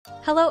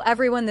Hello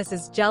everyone, this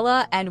is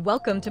Jella and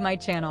welcome to my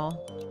channel.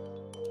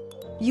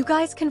 You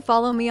guys can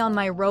follow me on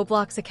my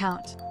Roblox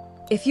account.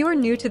 If you are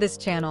new to this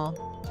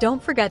channel,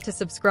 don't forget to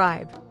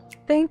subscribe.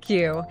 Thank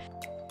you.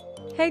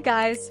 Hey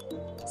guys,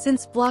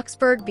 since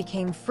Bloxburg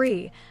became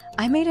free,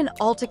 I made an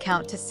alt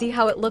account to see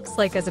how it looks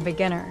like as a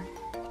beginner.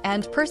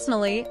 And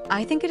personally,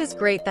 I think it is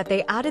great that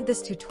they added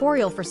this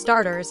tutorial for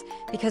starters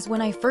because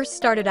when I first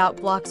started out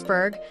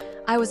Bloxburg,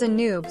 I was a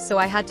noob, so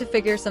I had to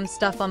figure some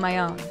stuff on my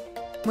own.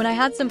 When I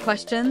had some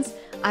questions,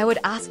 I would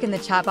ask in the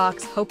chat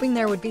box hoping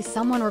there would be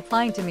someone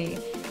replying to me,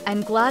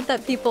 and glad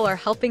that people are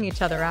helping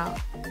each other out.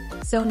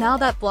 So now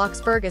that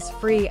Bloxburg is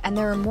free and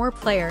there are more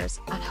players,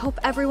 I hope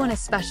everyone,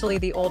 especially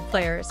the old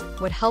players,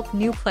 would help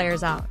new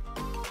players out.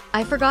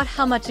 I forgot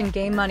how much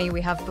in-game money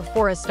we have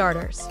before as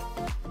starters.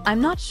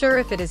 I'm not sure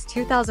if it is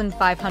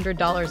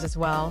 $2,500 as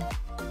well.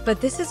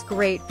 But this is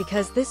great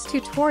because this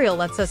tutorial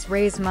lets us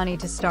raise money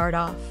to start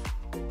off.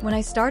 When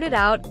I started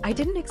out, I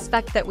didn't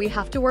expect that we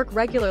have to work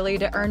regularly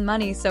to earn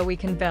money so we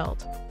can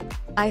build.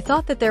 I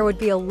thought that there would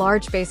be a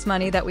large base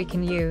money that we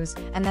can use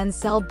and then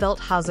sell built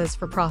houses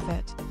for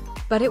profit.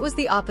 But it was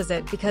the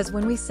opposite because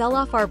when we sell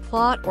off our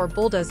plot or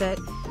bulldoze it,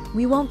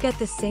 we won't get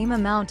the same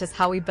amount as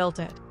how we built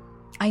it.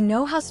 I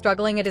know how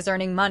struggling it is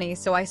earning money,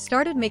 so I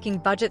started making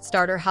budget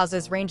starter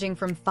houses ranging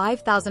from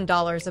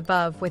 $5,000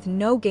 above with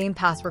no game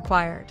pass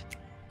required.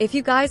 If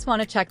you guys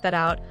want to check that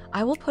out,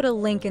 I will put a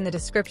link in the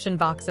description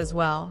box as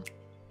well.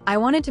 I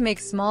wanted to make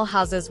small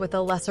houses with a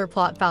lesser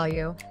plot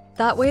value,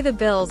 that way the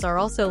bills are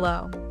also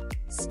low.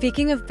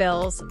 Speaking of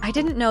bills, I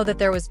didn't know that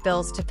there was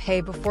bills to pay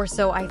before,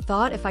 so I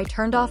thought if I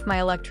turned off my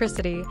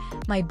electricity,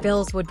 my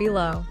bills would be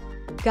low.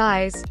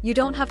 Guys, you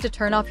don't have to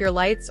turn off your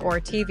lights or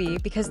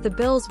TV because the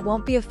bills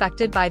won't be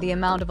affected by the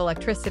amount of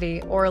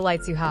electricity or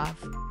lights you have.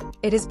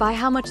 It is by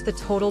how much the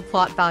total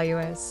plot value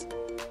is.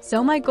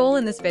 So my goal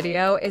in this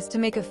video is to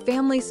make a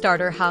family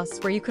starter house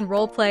where you can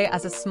roleplay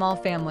as a small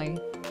family.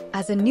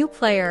 As a new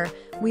player,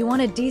 we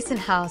want a decent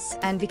house,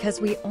 and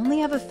because we only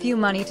have a few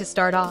money to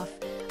start off,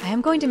 I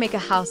am going to make a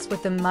house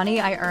with the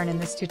money I earn in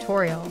this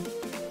tutorial.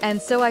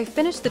 And so I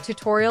finished the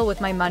tutorial with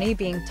my money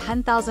being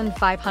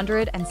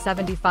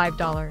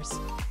 $10,575.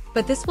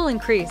 But this will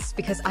increase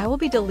because I will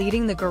be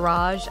deleting the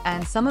garage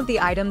and some of the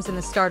items in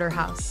the starter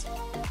house.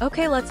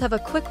 Okay, let's have a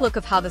quick look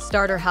of how the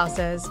starter house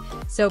is.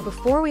 So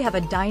before, we have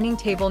a dining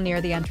table near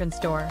the entrance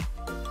door.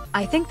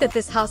 I think that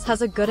this house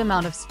has a good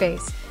amount of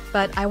space,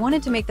 but I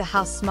wanted to make the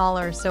house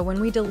smaller so when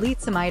we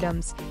delete some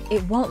items,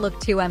 it won't look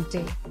too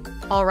empty.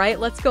 Alright,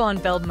 let's go on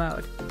build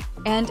mode.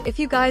 And if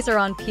you guys are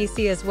on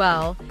PC as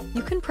well,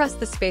 you can press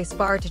the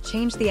spacebar to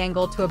change the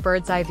angle to a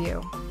bird's eye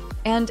view.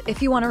 And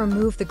if you want to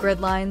remove the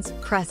grid lines,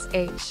 press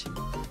H.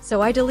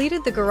 So I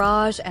deleted the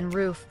garage and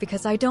roof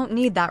because I don't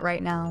need that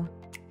right now.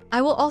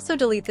 I will also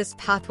delete this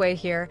pathway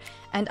here,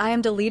 and I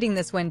am deleting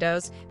this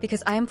windows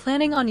because I am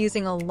planning on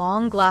using a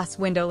long glass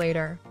window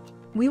later.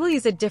 We will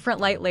use a different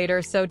light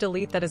later, so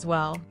delete that as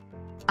well.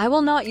 I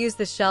will not use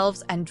the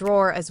shelves and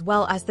drawer as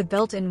well as the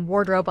built-in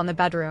wardrobe on the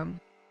bedroom.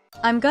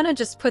 I'm gonna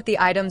just put the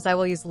items I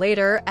will use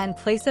later and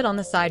place it on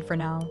the side for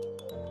now.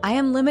 I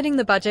am limiting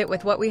the budget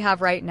with what we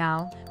have right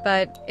now,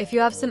 but if you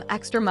have some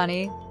extra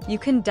money, you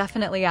can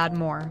definitely add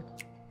more.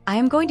 I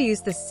am going to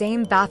use the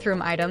same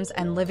bathroom items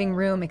and living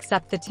room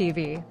except the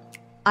TV.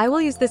 I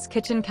will use this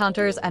kitchen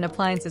counters and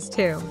appliances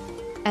too.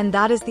 And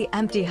that is the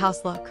empty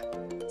house look.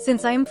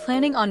 Since I am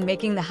planning on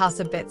making the house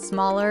a bit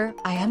smaller,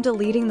 I am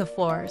deleting the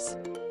floors.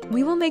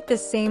 We will make the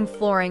same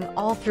flooring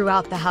all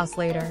throughout the house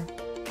later.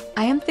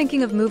 I am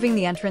thinking of moving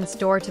the entrance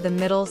door to the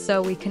middle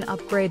so we can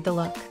upgrade the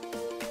look.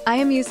 I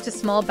am used to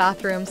small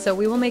bathrooms, so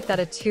we will make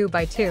that a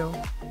 2x2.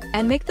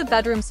 And make the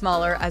bedroom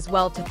smaller as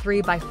well to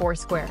 3x4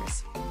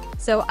 squares.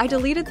 So I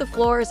deleted the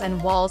floors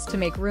and walls to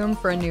make room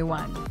for a new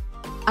one.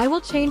 I will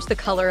change the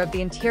color of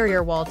the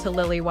interior wall to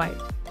lily white.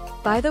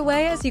 By the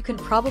way, as you can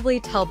probably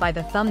tell by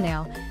the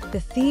thumbnail, the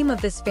theme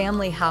of this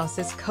family house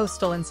is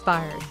coastal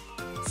inspired.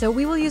 So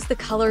we will use the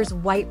colors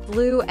white,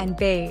 blue, and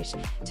beige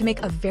to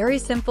make a very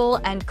simple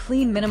and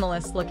clean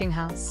minimalist looking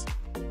house.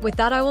 With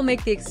that, I will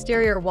make the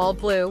exterior wall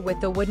blue with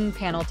the wooden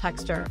panel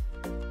texture.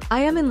 I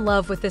am in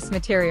love with this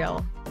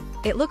material.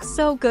 It looks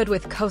so good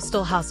with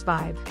coastal house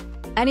vibe.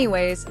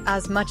 Anyways,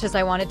 as much as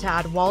I wanted to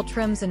add wall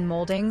trims and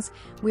moldings,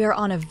 we are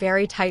on a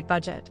very tight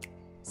budget.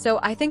 So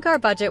I think our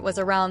budget was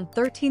around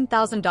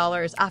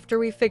 $13,000 after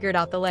we figured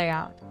out the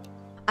layout.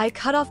 I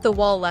cut off the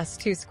wall less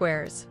 2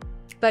 squares.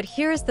 But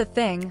here's the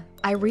thing,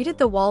 I redid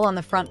the wall on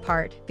the front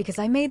part because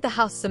I made the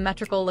house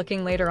symmetrical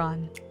looking later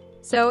on.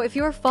 So if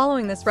you are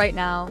following this right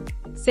now,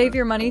 save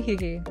your money,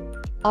 hehe.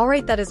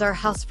 Alright, that is our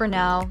house for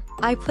now.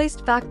 I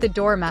placed back the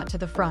doormat to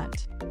the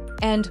front.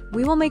 And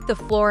we will make the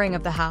flooring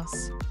of the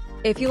house.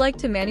 If you like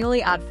to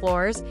manually add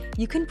floors,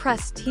 you can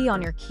press T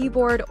on your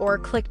keyboard or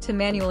click to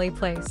manually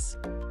place.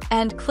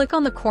 And click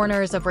on the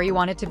corners of where you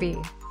want it to be.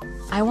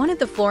 I wanted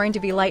the flooring to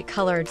be light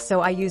colored,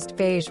 so I used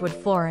beige wood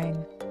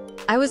flooring.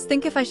 I was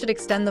thinking if I should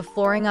extend the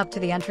flooring up to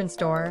the entrance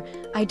door.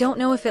 I don't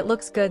know if it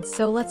looks good,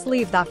 so let's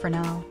leave that for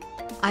now.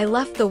 I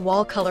left the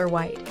wall color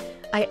white.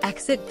 I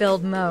exit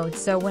build mode,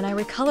 so when I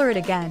recolor it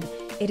again,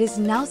 it is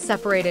now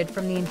separated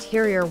from the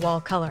interior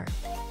wall color.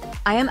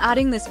 I am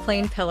adding this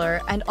plain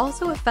pillar and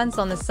also a fence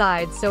on the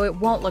side so it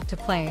won't look too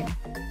plain.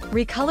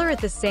 Recolor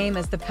it the same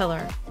as the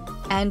pillar.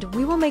 And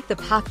we will make the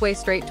pathway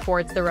straight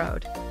towards the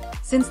road.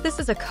 Since this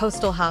is a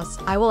coastal house,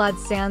 I will add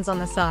sands on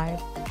the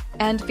side.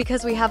 And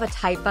because we have a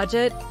tight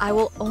budget, I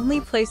will only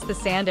place the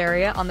sand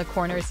area on the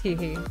corners,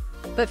 hee.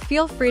 But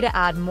feel free to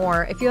add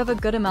more if you have a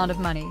good amount of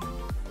money.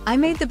 I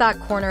made the back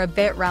corner a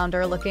bit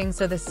rounder looking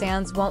so the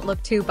sands won't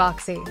look too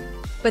boxy.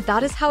 But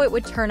that is how it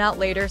would turn out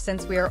later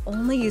since we are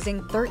only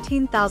using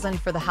 $13,000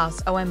 for the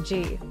house,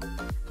 OMG.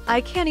 I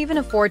can't even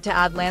afford to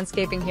add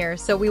landscaping here,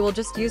 so we will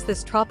just use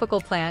this tropical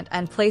plant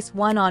and place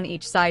one on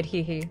each side,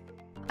 hee.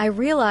 I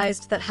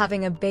realized that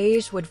having a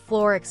beige wood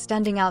floor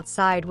extending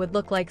outside would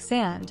look like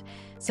sand,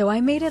 so I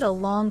made it a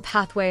long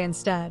pathway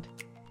instead.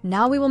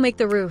 Now we will make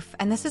the roof,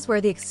 and this is where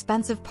the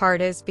expensive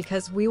part is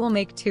because we will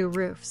make 2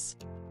 roofs.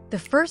 The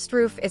first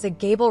roof is a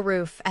gable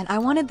roof, and I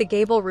wanted the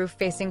gable roof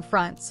facing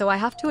front, so I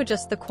have to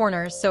adjust the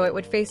corners so it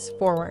would face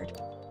forward.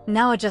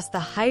 Now adjust the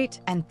height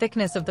and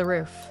thickness of the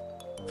roof.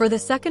 For the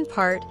second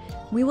part,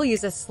 we will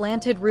use a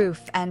slanted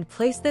roof and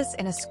place this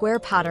in a square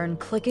pattern,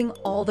 clicking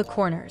all the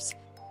corners.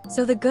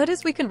 So the good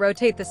is we can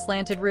rotate the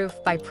slanted roof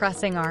by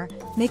pressing R,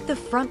 make the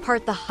front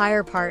part the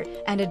higher part,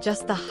 and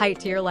adjust the height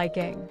to your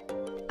liking.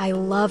 I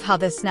love how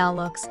this now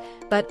looks,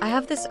 but I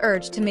have this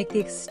urge to make the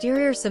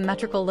exterior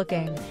symmetrical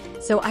looking,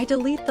 so I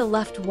delete the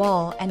left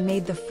wall and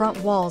made the front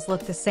walls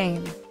look the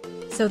same.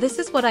 So this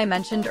is what I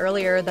mentioned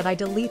earlier, that I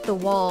delete the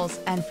walls,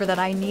 and for that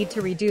I need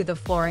to redo the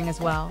flooring as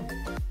well.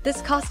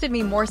 This costed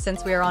me more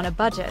since we are on a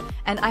budget,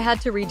 and I had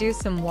to redo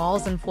some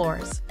walls and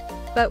floors.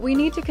 But we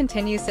need to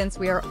continue since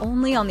we are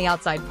only on the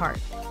outside part.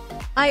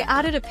 I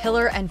added a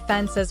pillar and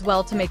fence as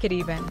well to make it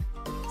even.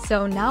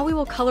 So now we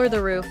will color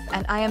the roof,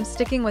 and I am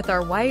sticking with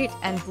our white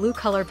and blue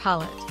color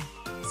palette.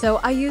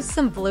 So I used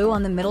some blue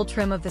on the middle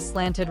trim of the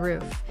slanted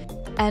roof,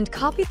 and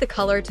copied the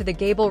color to the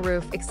gable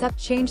roof except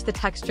change the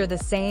texture the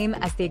same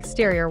as the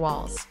exterior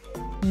walls.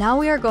 Now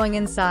we are going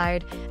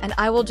inside, and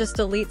I will just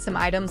delete some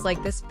items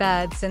like this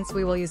bed since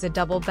we will use a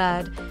double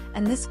bed,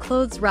 and this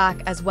clothes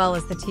rack as well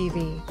as the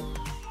TV.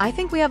 I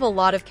think we have a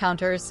lot of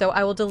counters, so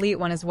I will delete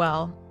one as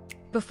well.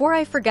 Before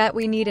I forget,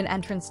 we need an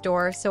entrance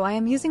door, so I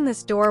am using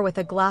this door with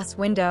a glass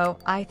window.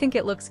 I think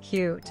it looks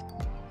cute.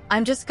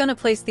 I'm just gonna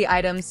place the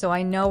items so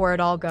I know where it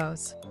all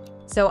goes.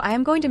 So I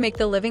am going to make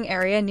the living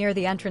area near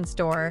the entrance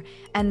door,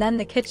 and then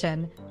the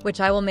kitchen,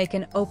 which I will make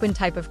an open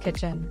type of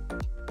kitchen.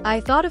 I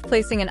thought of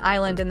placing an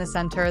island in the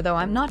center, though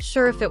I'm not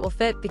sure if it will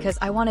fit because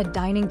I want a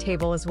dining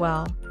table as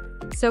well.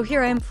 So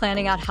here I am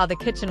planning out how the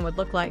kitchen would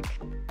look like.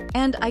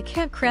 And I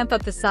can't cramp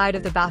up the side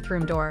of the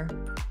bathroom door.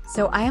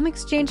 So I am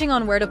exchanging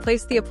on where to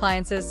place the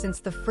appliances since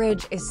the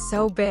fridge is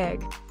so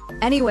big.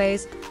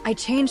 Anyways, I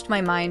changed my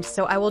mind,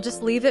 so I will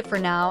just leave it for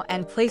now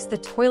and place the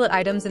toilet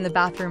items in the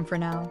bathroom for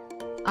now.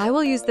 I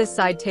will use this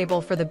side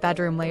table for the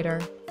bedroom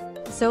later.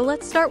 So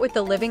let's start with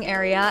the living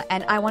area,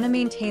 and I want to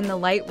maintain the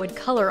light wood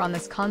color on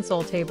this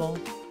console table.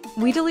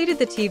 We deleted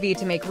the TV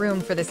to make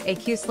room for this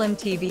AQ Slim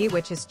TV,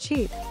 which is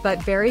cheap,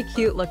 but very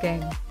cute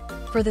looking.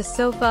 For the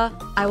sofa,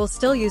 I will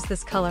still use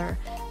this color,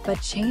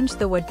 but change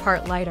the wood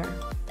part lighter.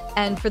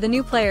 And for the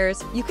new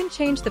players, you can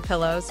change the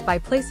pillows by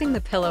placing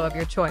the pillow of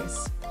your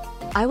choice.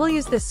 I will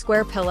use this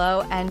square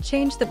pillow and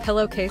change the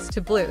pillowcase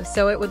to blue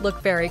so it would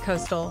look very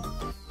coastal.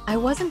 I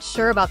wasn't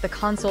sure about the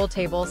console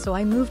table, so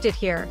I moved it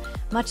here,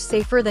 much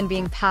safer than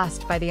being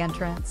passed by the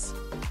entrance.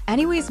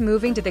 Anyways,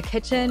 moving to the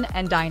kitchen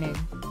and dining.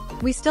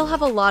 We still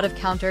have a lot of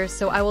counters,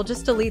 so I will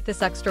just delete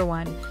this extra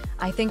one.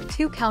 I think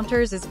 2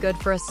 counters is good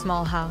for a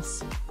small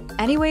house.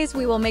 Anyways,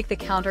 we will make the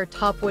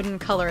countertop wooden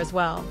color as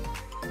well.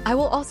 I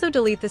will also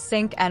delete the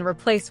sink and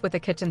replace with a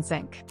kitchen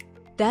sink.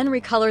 Then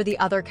recolor the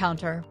other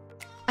counter.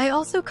 I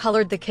also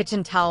colored the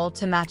kitchen towel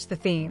to match the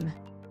theme.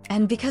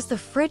 And because the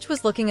fridge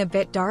was looking a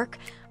bit dark,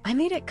 I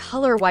made it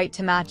color white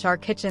to match our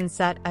kitchen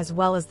set as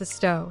well as the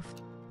stove.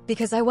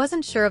 Because I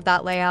wasn't sure of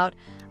that layout,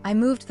 I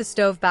moved the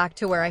stove back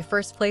to where I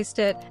first placed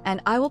it,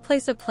 and I will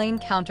place a plain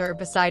counter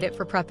beside it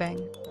for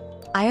prepping.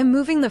 I am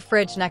moving the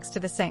fridge next to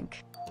the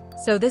sink.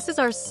 So this is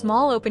our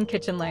small open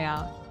kitchen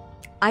layout.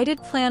 I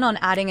did plan on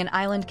adding an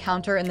island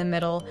counter in the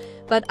middle,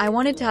 but I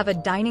wanted to have a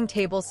dining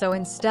table, so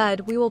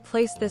instead we will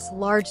place this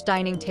large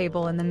dining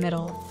table in the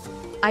middle.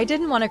 I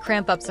didn't want to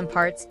cramp up some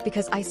parts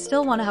because I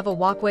still want to have a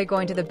walkway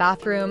going to the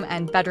bathroom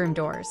and bedroom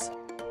doors.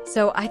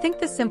 So I think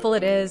the simpler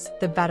it is,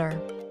 the better.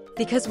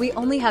 Because we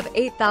only have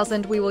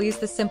 8,000, we will use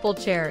the simple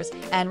chairs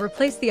and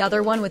replace the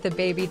other one with a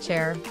baby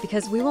chair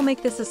because we will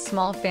make this a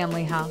small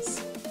family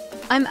house.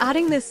 I'm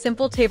adding this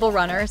simple table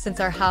runner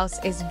since our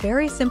house is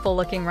very simple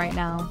looking right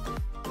now.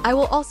 I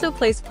will also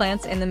place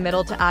plants in the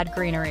middle to add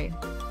greenery.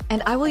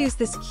 And I will use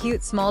this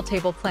cute small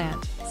table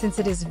plant. Since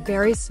it is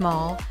very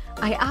small,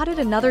 I added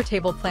another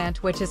table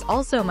plant which is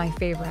also my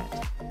favorite.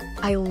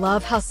 I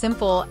love how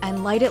simple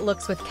and light it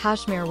looks with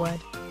cashmere wood.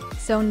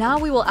 So now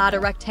we will add a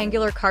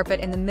rectangular carpet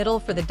in the middle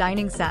for the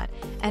dining set,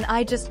 and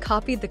I just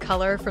copied the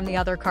color from the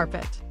other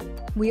carpet.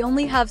 We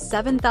only have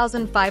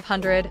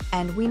 7,500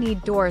 and we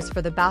need doors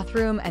for the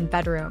bathroom and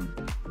bedroom.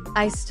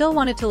 I still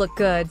want it to look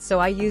good, so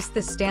I used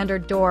the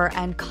standard door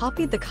and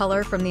copied the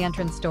color from the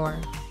entrance door.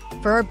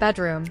 For our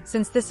bedroom,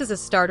 since this is a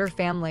starter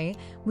family,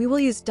 we will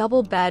use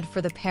double bed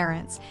for the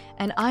parents,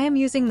 and I am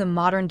using the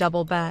modern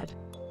double bed.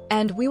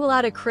 And we will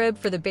add a crib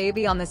for the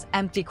baby on this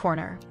empty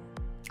corner.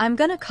 I'm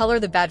gonna color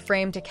the bed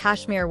frame to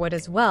cashmere wood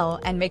as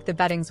well and make the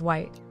beddings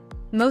white.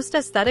 Most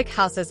aesthetic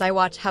houses I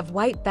watch have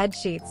white bed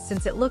sheets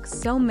since it looks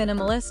so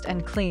minimalist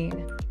and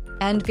clean.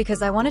 And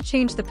because I want to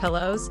change the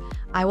pillows,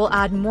 I will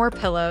add more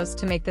pillows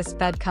to make this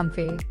bed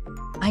comfy.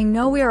 I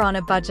know we are on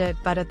a budget,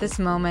 but at this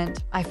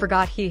moment, I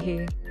forgot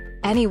hee.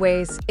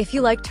 Anyways, if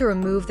you like to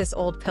remove this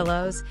old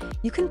pillows,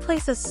 you can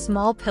place a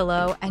small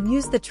pillow and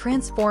use the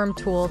transform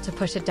tool to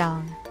push it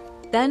down.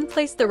 Then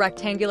place the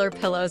rectangular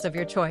pillows of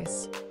your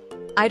choice.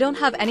 I don't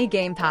have any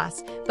Game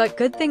Pass, but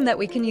good thing that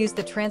we can use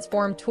the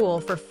transform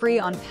tool for free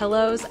on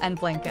pillows and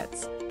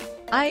blankets.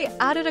 I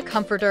added a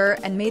comforter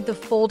and made the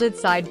folded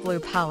side blue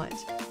palette.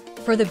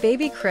 For the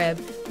baby crib,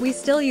 we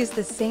still use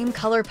the same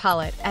color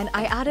palette and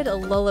I added a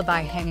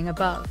lullaby hanging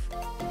above.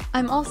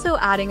 I'm also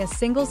adding a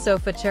single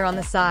sofa chair on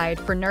the side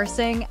for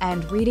nursing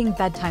and reading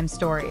bedtime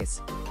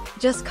stories.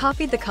 Just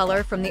copied the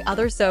color from the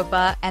other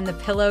sofa and the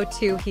pillow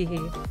too, hee.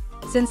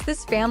 Since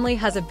this family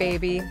has a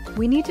baby,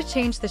 we need to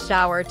change the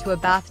shower to a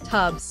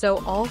bathtub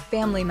so all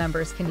family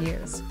members can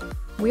use.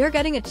 We are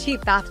getting a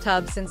cheap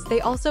bathtub since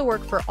they also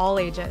work for all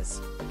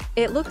ages.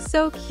 It looks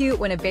so cute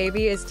when a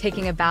baby is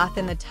taking a bath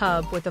in the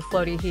tub with a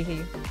floaty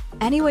hee.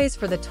 Anyways,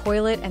 for the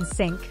toilet and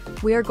sink,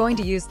 we are going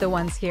to use the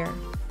ones here.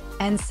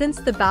 And since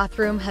the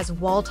bathroom has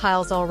wall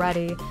tiles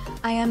already,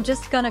 I am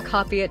just gonna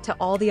copy it to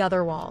all the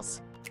other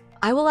walls.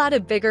 I will add a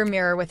bigger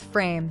mirror with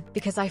frame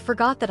because I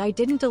forgot that I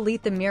didn't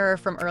delete the mirror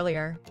from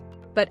earlier.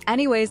 But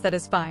anyways, that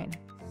is fine.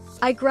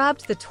 I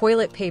grabbed the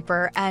toilet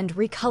paper and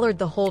recolored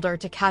the holder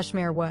to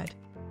cashmere wood.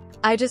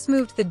 I just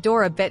moved the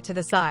door a bit to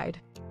the side.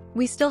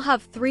 We still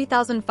have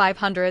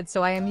 $3,500,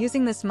 so I am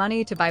using this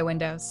money to buy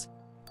windows.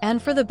 And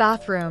for the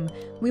bathroom,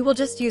 we will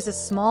just use a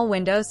small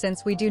window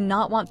since we do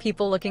not want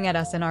people looking at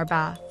us in our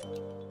bath.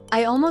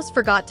 I almost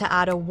forgot to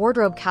add a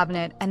wardrobe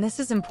cabinet, and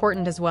this is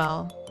important as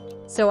well.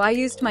 So I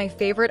used my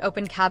favorite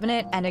open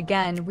cabinet, and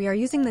again, we are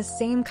using the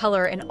same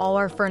color in all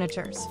our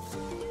furnitures.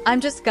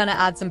 I'm just gonna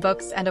add some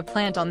books and a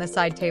plant on the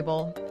side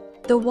table.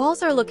 The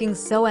walls are looking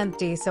so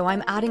empty, so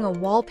I'm adding a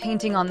wall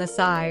painting on the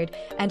side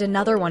and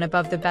another one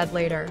above the bed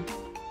later.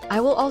 I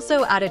will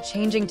also add a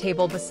changing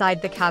table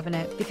beside the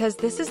cabinet because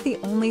this is the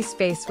only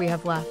space we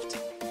have left.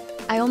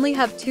 I only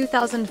have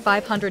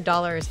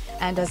 $2,500,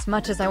 and as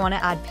much as I want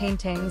to add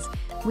paintings,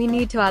 we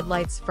need to add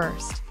lights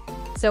first.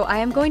 So I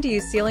am going to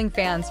use ceiling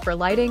fans for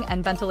lighting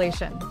and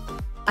ventilation.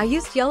 I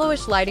used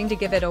yellowish lighting to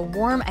give it a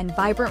warm and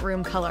vibrant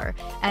room color,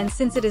 and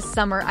since it is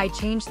summer, I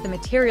changed the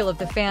material of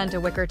the fan to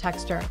wicker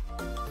texture.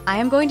 I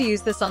am going to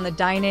use this on the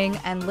dining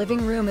and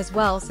living room as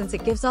well since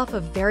it gives off a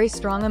very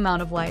strong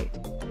amount of light.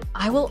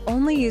 I will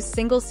only use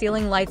single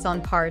ceiling lights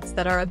on parts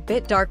that are a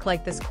bit dark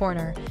like this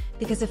corner,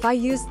 because if I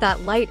used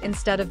that light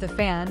instead of the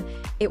fan,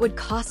 it would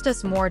cost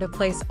us more to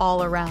place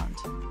all around.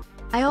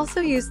 I also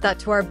used that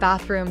to our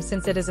bathroom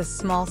since it is a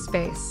small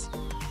space.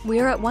 We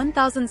are at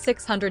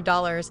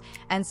 $1,600,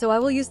 and so I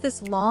will use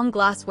this long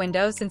glass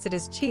window since it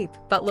is cheap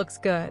but looks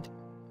good.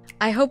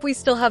 I hope we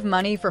still have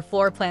money for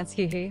floor plants,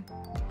 hee.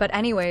 But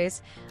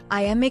anyways,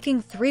 I am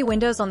making 3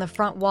 windows on the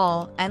front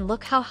wall, and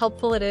look how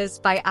helpful it is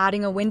by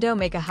adding a window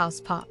make a house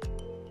pop.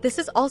 This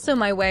is also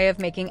my way of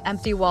making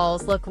empty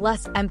walls look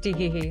less empty,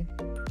 hee.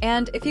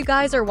 And if you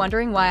guys are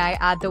wondering why I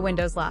add the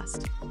windows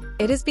last,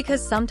 it is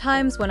because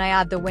sometimes when I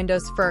add the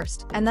windows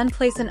first and then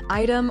place an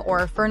item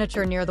or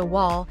furniture near the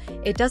wall,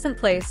 it doesn't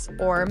place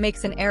or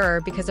makes an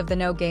error because of the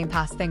no Game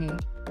Pass thingy.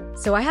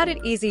 So I had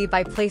it easy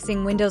by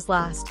placing windows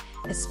last,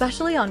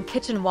 especially on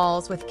kitchen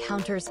walls with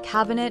counters,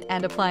 cabinet,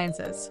 and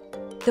appliances.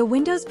 The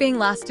windows being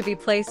last to be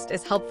placed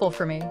is helpful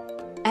for me.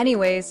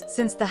 Anyways,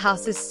 since the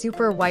house is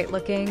super white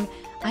looking,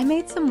 I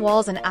made some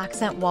walls an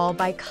accent wall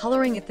by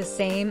coloring it the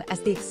same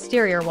as the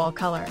exterior wall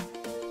color.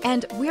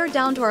 And we are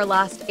down to our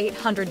last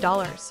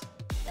 $800.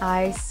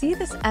 I see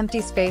this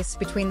empty space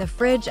between the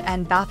fridge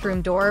and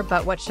bathroom door,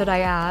 but what should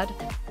I add?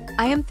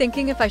 I am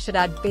thinking if I should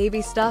add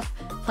baby stuff,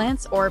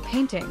 plants, or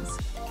paintings.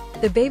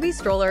 The baby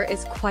stroller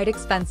is quite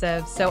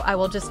expensive, so I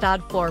will just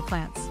add floor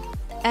plants.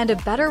 And a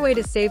better way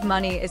to save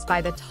money is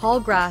buy the tall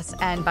grass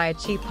and buy a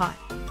cheap pot.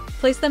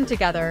 Place them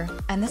together,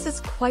 and this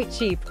is quite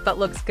cheap but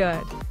looks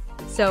good.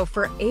 So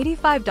for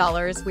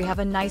 $85, we have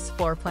a nice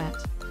floor plant.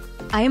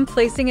 I am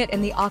placing it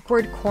in the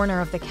awkward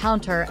corner of the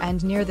counter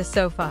and near the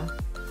sofa.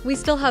 We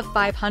still have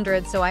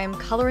 $500, so I am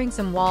coloring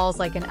some walls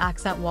like an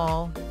accent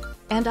wall.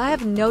 And I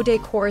have no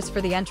decors for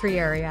the entry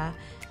area,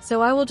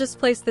 so I will just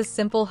place this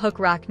simple hook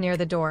rack near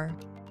the door.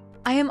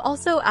 I am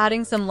also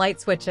adding some light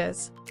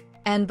switches.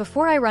 And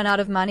before I run out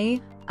of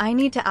money, I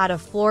need to add a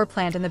floor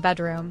plant in the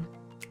bedroom.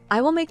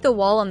 I will make the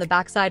wall on the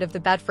backside of the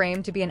bed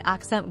frame to be an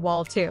accent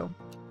wall too.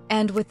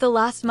 And with the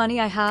last money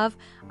I have,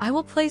 I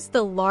will place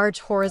the large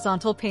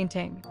horizontal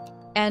painting.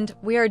 And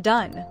we are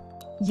done.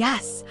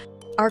 Yes!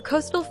 Our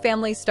coastal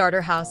family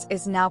starter house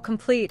is now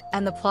complete,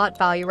 and the plot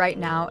value right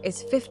now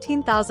is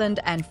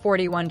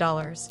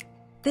 $15,041.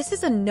 This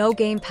is a no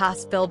Game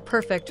Pass build,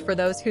 perfect for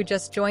those who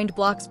just joined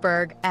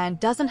Bloxburg and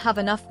doesn't have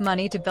enough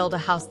money to build a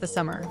house this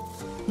summer.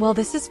 Well,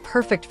 this is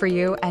perfect for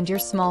you and your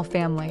small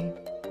family.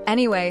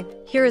 Anyway,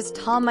 here is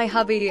Tom, my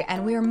hubby,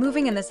 and we are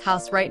moving in this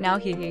house right now,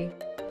 hee hee.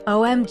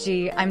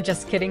 OMG, I'm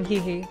just kidding, hee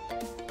hee.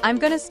 I'm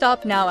gonna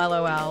stop now,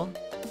 LOL.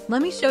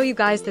 Let me show you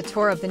guys the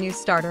tour of the new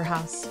starter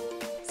house.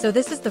 So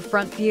this is the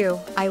front view.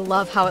 I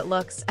love how it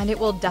looks, and it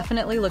will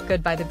definitely look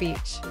good by the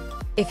beach.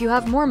 If you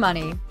have more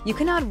money, you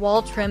can add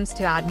wall trims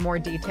to add more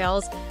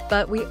details,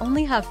 but we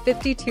only have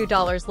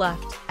 $52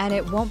 left, and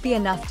it won't be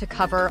enough to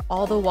cover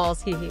all the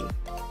walls, hee hee.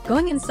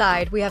 Going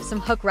inside, we have some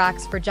hook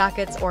racks for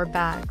jackets or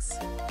bags.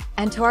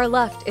 And to our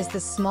left is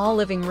the small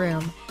living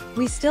room.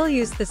 We still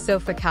use the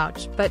sofa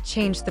couch, but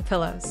changed the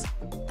pillows.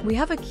 We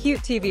have a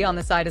cute TV on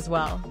the side as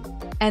well.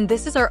 And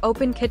this is our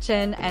open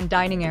kitchen and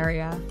dining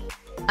area.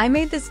 I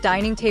made this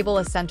dining table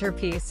a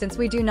centerpiece since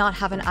we do not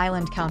have an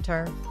island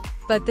counter.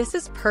 But this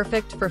is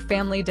perfect for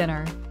family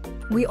dinner.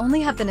 We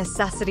only have the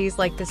necessities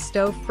like the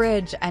stove,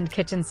 fridge, and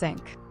kitchen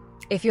sink.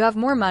 If you have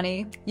more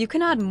money, you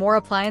can add more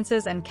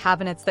appliances and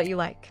cabinets that you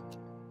like.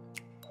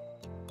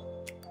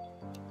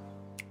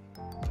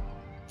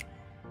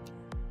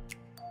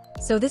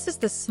 So this is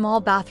the small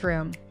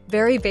bathroom,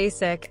 very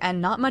basic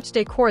and not much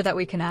decor that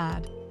we can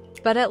add.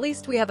 But at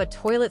least we have a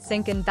toilet,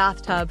 sink, and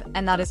bathtub,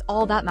 and that is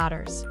all that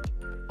matters.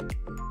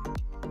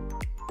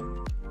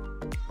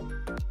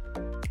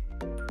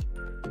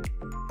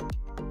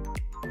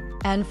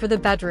 And for the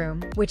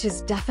bedroom, which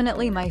is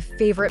definitely my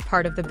favorite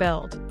part of the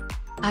build.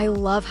 I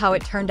love how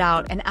it turned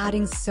out, and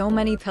adding so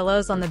many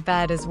pillows on the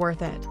bed is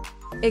worth it.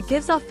 It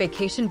gives off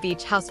vacation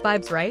beach house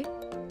vibes, right?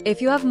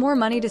 If you have more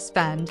money to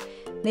spend,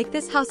 make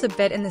this house a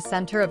bit in the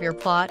center of your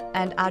plot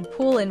and add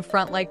pool in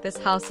front like this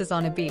house is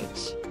on a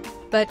beach.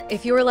 But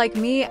if you are like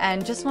me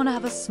and just want to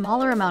have a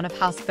smaller amount of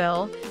house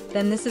bill,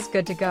 then this is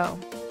good to go.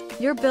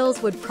 Your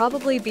bills would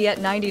probably be at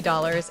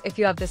 $90 if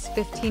you have this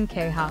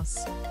 $15K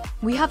house.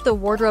 We have the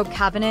wardrobe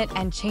cabinet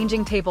and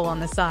changing table on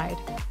the side.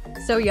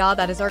 So yeah,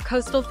 that is our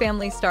coastal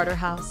family starter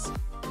house.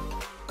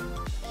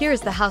 Here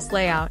is the house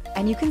layout,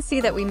 and you can see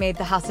that we made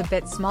the house a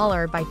bit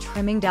smaller by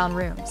trimming down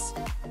rooms.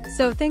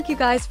 So thank you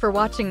guys for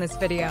watching this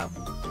video.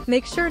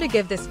 Make sure to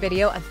give this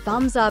video a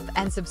thumbs up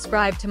and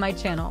subscribe to my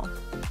channel.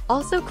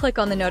 Also click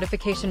on the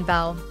notification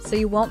bell so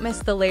you won't miss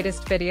the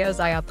latest videos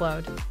I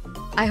upload.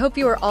 I hope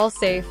you are all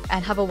safe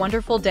and have a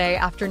wonderful day,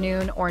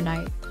 afternoon, or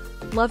night.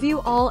 Love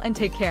you all and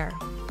take care.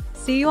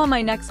 See you on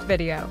my next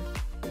video.